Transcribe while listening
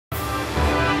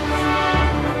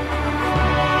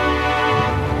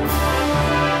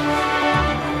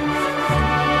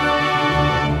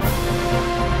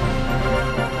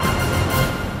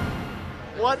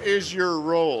is your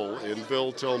role in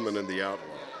Bill Tilghman and the Outlaws?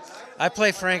 I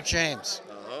play Frank James.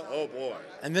 Oh, boy.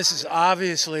 And this is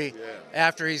obviously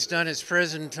after he's done his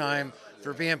prison time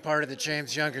for being part of the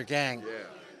James Younger gang. Yeah.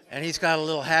 And he's got a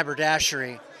little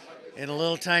haberdashery in a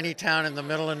little tiny town in the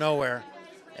middle of nowhere.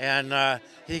 And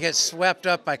he gets swept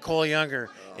up by Cole Younger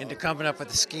into coming up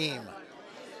with a scheme.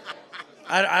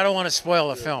 I don't want to spoil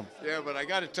the film. Yeah, but I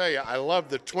got to tell you, I love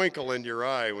the twinkle in your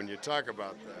eye when you talk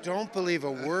about that. Don't believe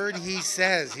a word he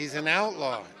says. He's an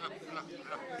outlaw.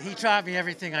 He taught me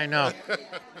everything I know.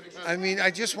 I mean,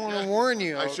 I just want to warn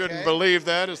you. I okay? shouldn't believe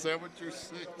that. Is that what you're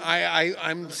saying?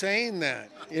 I'm saying that.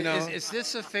 You know. Is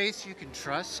this a face you can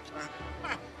trust?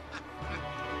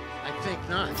 I think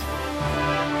not.